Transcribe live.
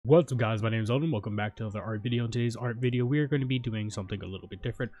What's up guys, my name is Elden. Welcome back to another art video. In today's art video, we are going to be doing something a little bit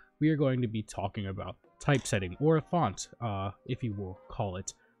different. We are going to be talking about typesetting, or font, if you will call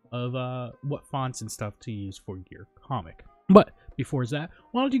it, of what fonts and stuff to use for your comic. But before that,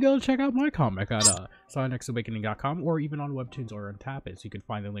 why don't you go check out my comic at ScionXAwakening.com, or even on Webtoons or on Typeset. You can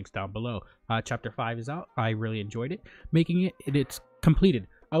find the links down below. Chapter 5 is out. I really enjoyed it. Making it, it's completed.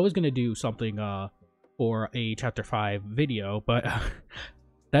 I was going to do something for a chapter 5 video, but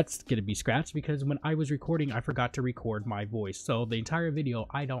that's gonna be scratched because when I was recording, I forgot to record my voice. So the entire video,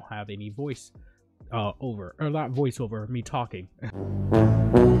 I don't have any voice over, or not voiceover, me talking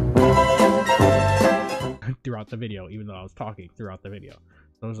throughout the video, even though I was talking throughout the video.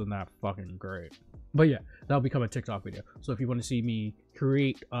 So isn't that fucking great? But yeah, that'll become a TikTok video. So if you want to see me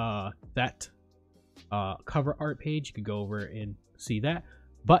create that cover art page, you can go over and see that.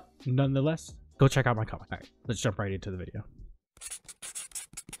 But nonetheless, go check out my comic. All right, let's jump right into the video.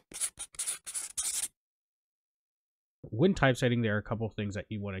 When typesetting, there are a couple of things that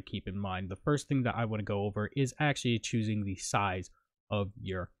you want to keep in mind. The first thing that I want to go over is actually choosing the size of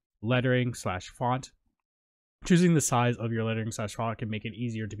your lettering slash font. Choosing the size of your lettering slash font can make it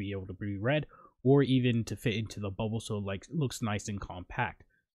easier to be able to be read, or even to fit into the bubble so it looks nice and compact.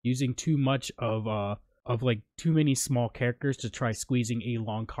 Using too much of too many small characters to try squeezing a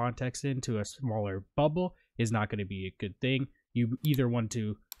long context into a smaller bubble is not going to be a good thing. You either want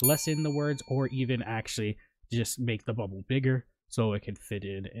to lessen the words, or even actually just make the bubble bigger so it can fit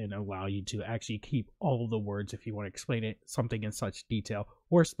in and allow you to actually keep all of the words if you want to explain something in such detail,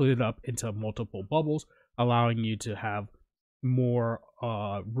 or split it up into multiple bubbles, allowing you to have more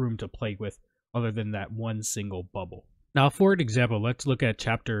room to play with other than that one single bubble. Now, for an example, let's look at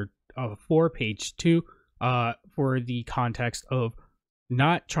chapter 4, page 2, for the context of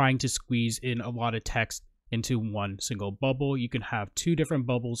not trying to squeeze in a lot of text into one single bubble. You can have two different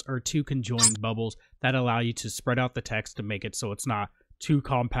bubbles or two conjoined bubbles that allow you to spread out the text to make it so it's not too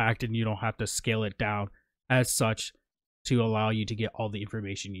compact and you don't have to scale it down as such to allow you to get all the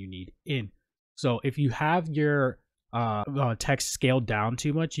information you need in. So if you have your text scaled down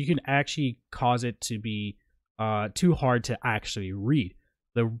too much, you can actually cause it to be too hard to actually read.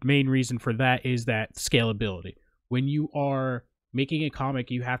 The main reason for that is that scalability. When you are making a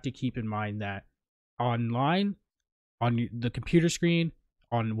comic, you have to keep in mind that online, on the computer screen,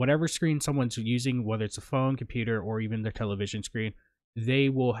 on whatever screen someone's using, whether it's a phone, computer, or even their television screen, they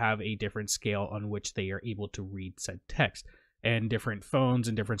will have a different scale on which they are able to read said text. And different phones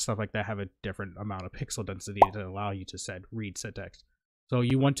and different stuff like that have a different amount of pixel density to allow you to read said text. So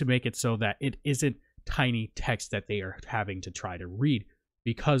you want to make it so that it isn't tiny text that they are having to try to read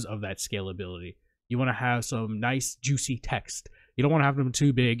because of that scalability. You want to have some nice juicy text. You don't want to have them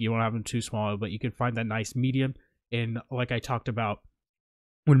too big, you don't want to have them too small, but you can find that nice medium. And like I talked about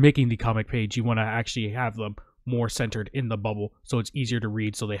when making the comic page, you want to actually have them more centered in the bubble so it's easier to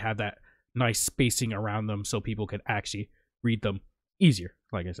read, so they have that nice spacing around them so people can actually read them easier,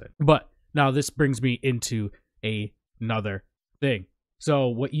 like I said. But now this brings me into another thing. So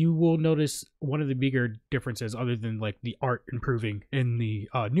what you will notice, one of the bigger differences, other than like the art improving in the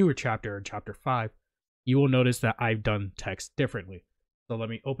newer chapter, chapter 5, you will notice that I've done text differently. So let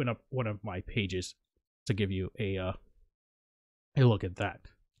me open up one of my pages to give you a look at that.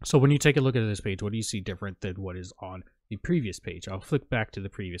 So when you take a look at this page, what do you see different than what is on the previous page? I'll flick back to the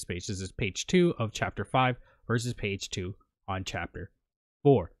previous page. This is page 2 of chapter 5 versus page 2 on chapter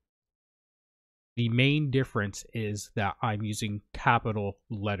 4. The main difference is that I'm using capital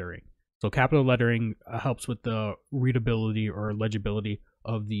lettering. So capital lettering helps with the readability or legibility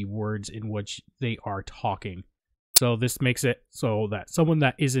of the words in which they are talking. So this makes it so that someone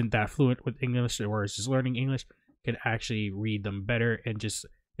that isn't that fluent with English or is just learning English can actually read them better, and just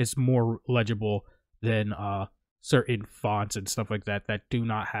it's more legible than certain fonts and stuff like that that do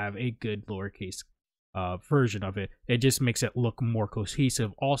not have a good lowercase version of it. It just makes it look more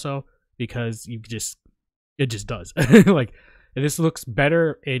cohesive also, because it just does. Like, this looks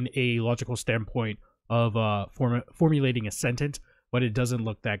better in a logical standpoint of formulating a sentence, but it doesn't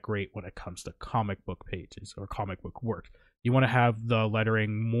look that great when it comes to comic book pages or comic book work. You want to have the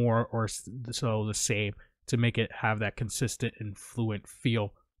lettering more or so the same to make it have that consistent and fluent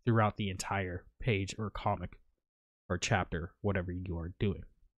feel throughout the entire page or comic or chapter, whatever you are doing.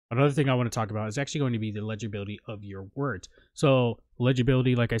 Another thing I want to talk about is actually going to be the legibility of your words. So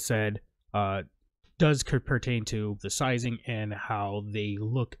legibility, like I said, does pertain to the sizing and how they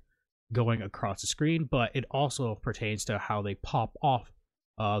look going across the screen, but it also pertains to how they pop off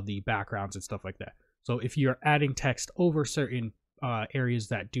the backgrounds and stuff like that. So if you're adding text over certain areas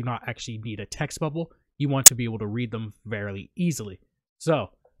that do not actually need a text bubble, you want to be able to read them fairly easily.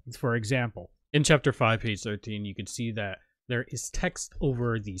 So for example, in chapter 5, page 13, you can see that there is text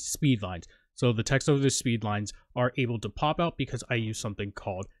over these speed lines. So the text over the speed lines are able to pop out because I use something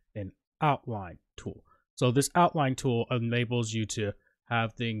called an outline tool. So this outline tool enables you to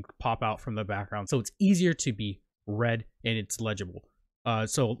have things pop out from the background, so it's easier to be read and it's legible.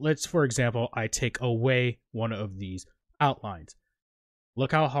 So let's, for example, I take away one of these outlines.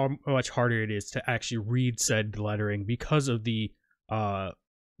 Look how much harder it is to actually read said lettering because of the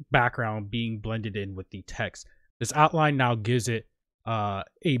background being blended in with the text. This outline now gives it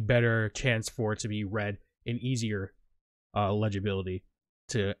a better chance for it to be read and easier legibility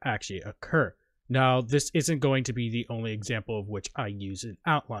to actually occur. Now, this isn't going to be the only example of which I use an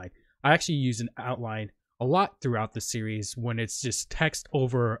outline. I actually use an outline a lot throughout the series when it's just text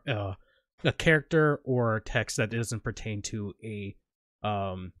over a character or text that doesn't pertain to a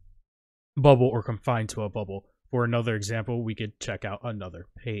bubble or confined to a bubble. For another example, we could check out another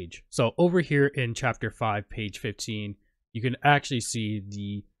page. So over here in chapter 5, page 15, you can actually see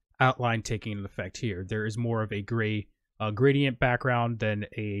the outline taking an effect here. There is more of a gray gradient background than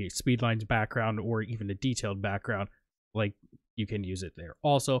a speedlines background or even a detailed background. Like, you can use it there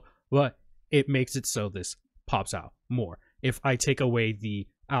also, but it makes it so this pops out more. If I take away the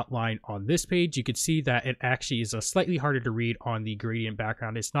outline on this page, you can see that it actually is slightly harder to read on the gradient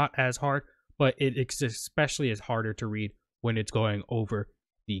background. It's not as hard, but it especially is harder to read when it's going over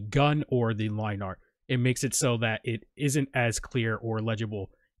the gun or the line art. It makes it so that it isn't as clear or legible,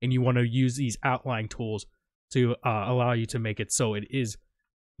 and you want to use these outline tools to allow you to make it so it is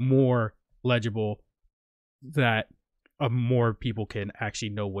more legible, that more people can actually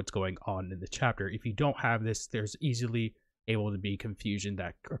know what's going on in the chapter. If you don't have this, there's easily able to be confusion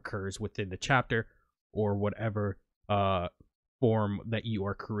that occurs within the chapter or whatever form that you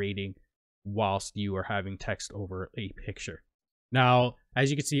are creating whilst you are having text over a picture. Now,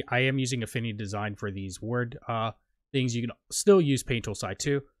 as you can see, I am using Affinity Design for these word things. You can still use Paint Tool Side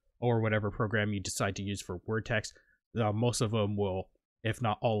 2 or whatever program you decide to use for word text. Most of them will, if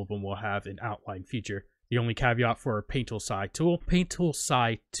not all of them, will have an outline feature. The only caveat for Paint Tool Side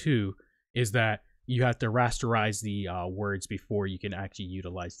 2 is that you have to rasterize the words before you can actually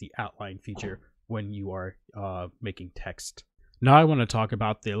utilize the outline feature when you are making text. Now I want to talk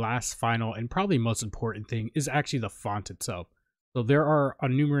about the last, final, and probably most important thing is actually the font itself. So there are a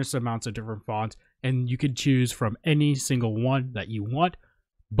numerous amounts of different fonts, and you can choose from any single one that you want,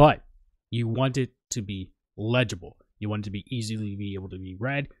 but you want it to be legible. You want it to be easily be able to be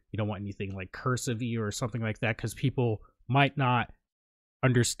read. You don't want anything like cursive-y or something like that, because people might not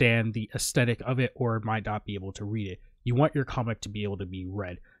understand the aesthetic of it or might not be able to read it. You want your comic to be able to be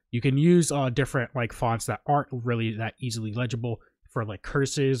read. You can use different like fonts that aren't really that easily legible for like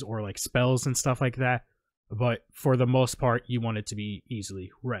curses or like spells and stuff like that, but for the most part, you want it to be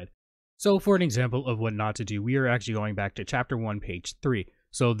easily read. So for an example of what not to do, we are actually going back to chapter 1, page 3.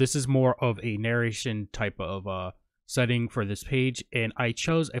 So this is more of a narration type of setting for this page, and I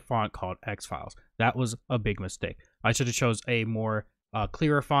chose a font called X-Files. That was a big mistake. I should have chose a more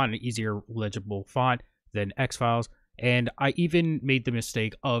clearer font, an easier legible font than X-Files, and I even made the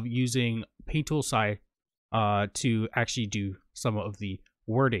mistake of using Paint Tool Side to actually do some of the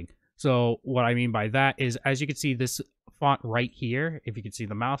wording. So what I mean by that is, as you can see, this font right here, if you can see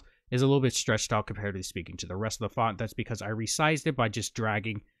the mouse, is a little bit stretched out compared to speaking to the rest of the font. That's because I resized it by just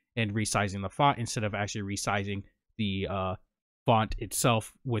dragging and resizing the font instead of actually resizing the font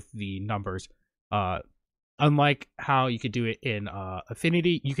itself with the numbers. Unlike how you could do it in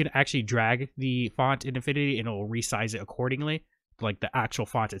Affinity, you can actually drag the font in Affinity and it will resize it accordingly. Like the actual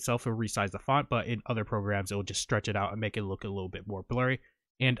font itself will resize the font, but in other programs, it will just stretch it out and make it look a little bit more blurry.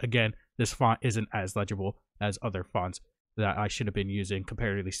 And again, this font isn't as legible as other fonts that I should have been using,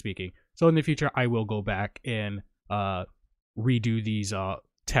 comparatively speaking. So in the future, I will go back and redo these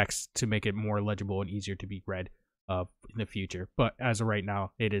texts to make it more legible and easier to be read in the future. But as of right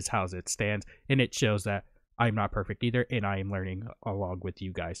now, it is how it stands, and it shows that I'm not perfect either, and I am learning along with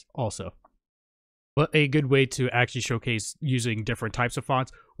you guys also. But a good way to actually showcase using different types of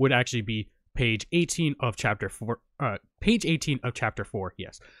fonts would actually be page 18 of chapter 4. Page 18 of chapter 4,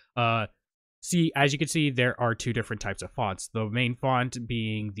 yes. See, as you can see, there are two different types of fonts. The main font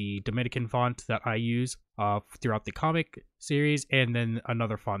being the Dominican font that I use throughout the comic series, and then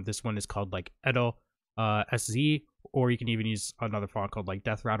another font. This one is called like Edo SZ, or you can even use another font called like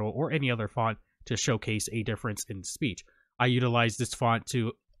Death Rattle or any other font to showcase a difference in speech. I utilize this font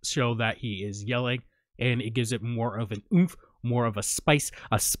to show that he is yelling, and it gives it more of an oomph, more of a spicy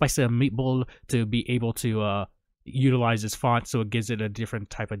meatball to be able to utilize this font, so it gives it a different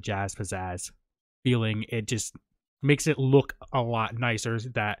type of jazz pizzazz feeling. It just makes it look a lot nicer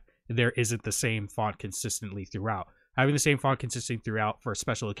that there isn't the same font consistently throughout. Having the same font consistently throughout for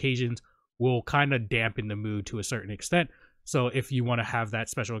special occasions will kind of dampen the mood to a certain extent. So if you want to have that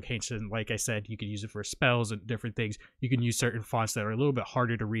special occasion, like I said, you can use it for spells and different things. You can use certain fonts that are a little bit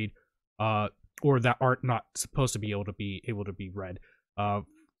harder to read, or that aren't not supposed to be able to be read,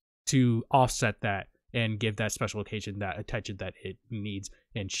 to offset that and give that special occasion that attention that it needs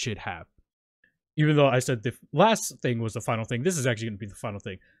and should have. Even though I said the last thing was the final thing, this is actually going to be the final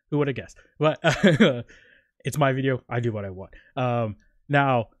thing. Who would have guessed? But it's my video. I do what I want.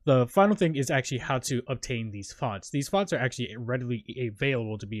 Now, the final thing is actually how to obtain these fonts. These fonts are actually readily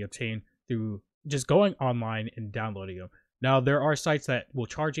available to be obtained through just going online and downloading them. Now, there are sites that will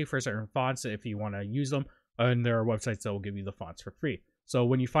charge you for certain fonts if you want to use them, and there are websites that will give you the fonts for free. So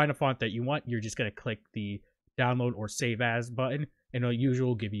when you find a font that you want, you're just going to click the download or save as button, and it'll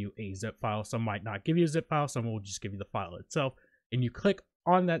usually give you a zip file. Some might not give you a zip file, some will just give you the file itself, and you click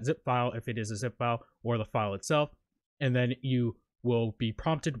on that zip file if it is a zip file or the file itself, and then you will be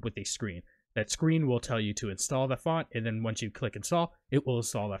prompted with a screen. That screen will tell you to install the font, and then once you click install, it will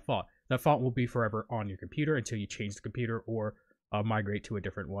install that font. That font will be forever on your computer until you change the computer or migrate to a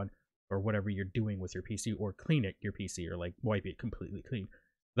different one, or whatever you're doing with your PC, or clean it your PC, or like wipe it completely clean.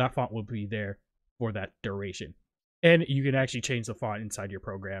 That font will be there for that duration. And you can actually change the font inside your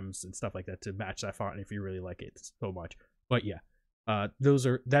programs and stuff like that to match that font if you really like it so much. But yeah,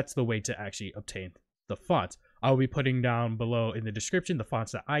 that's the way to actually obtain the fonts. I'll be putting down below in the description the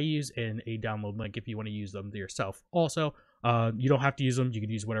fonts that I use and a download link if you want to use them yourself. Also, you don't have to use them. You can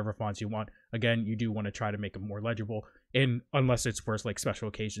use whatever fonts you want. Again, you do want to try to make them more legible, and unless it's for like special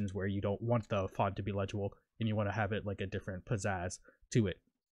occasions where you don't want the font to be legible and you want to have it like a different pizzazz to it.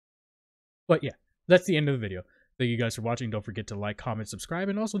 But yeah, that's the end of the video. Thank you guys for watching. Don't forget to like, comment, subscribe,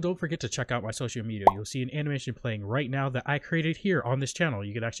 and also don't forget to check out my social media. You'll see an animation playing right now that I created here on this channel.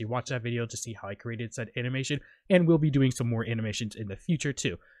 You can actually watch that video to see how I created said animation, and we'll be doing some more animations in the future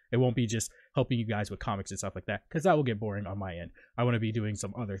too. It won't be just helping you guys with comics and stuff like that, because that will get boring on my end. I want to be doing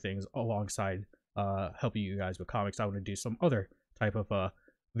some other things alongside helping you guys with comics. I want to do some other type of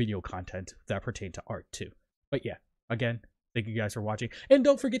video content that pertain to art too. But yeah, again, thank you guys for watching. And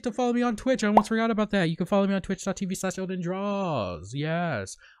don't forget to follow me on Twitch. I almost forgot about that. You can follow me on twitch.tv/EldenDraws.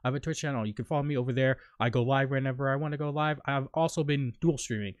 Yes, I have a Twitch channel. You can follow me over there. I go live whenever I want to go live. I've also been dual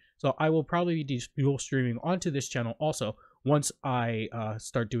streaming. So I will probably be dual streaming onto this channel also once I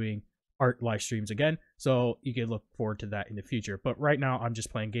start doing art live streams again. So you can look forward to that in the future. But right now, I'm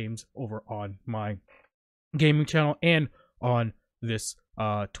just playing games over on my gaming channel and on this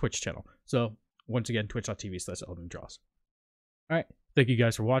Twitch channel. So once again, twitch.tv/EldenDraws. All right, thank you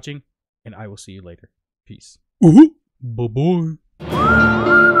guys for watching, and I will see you later. Peace. Bye-bye.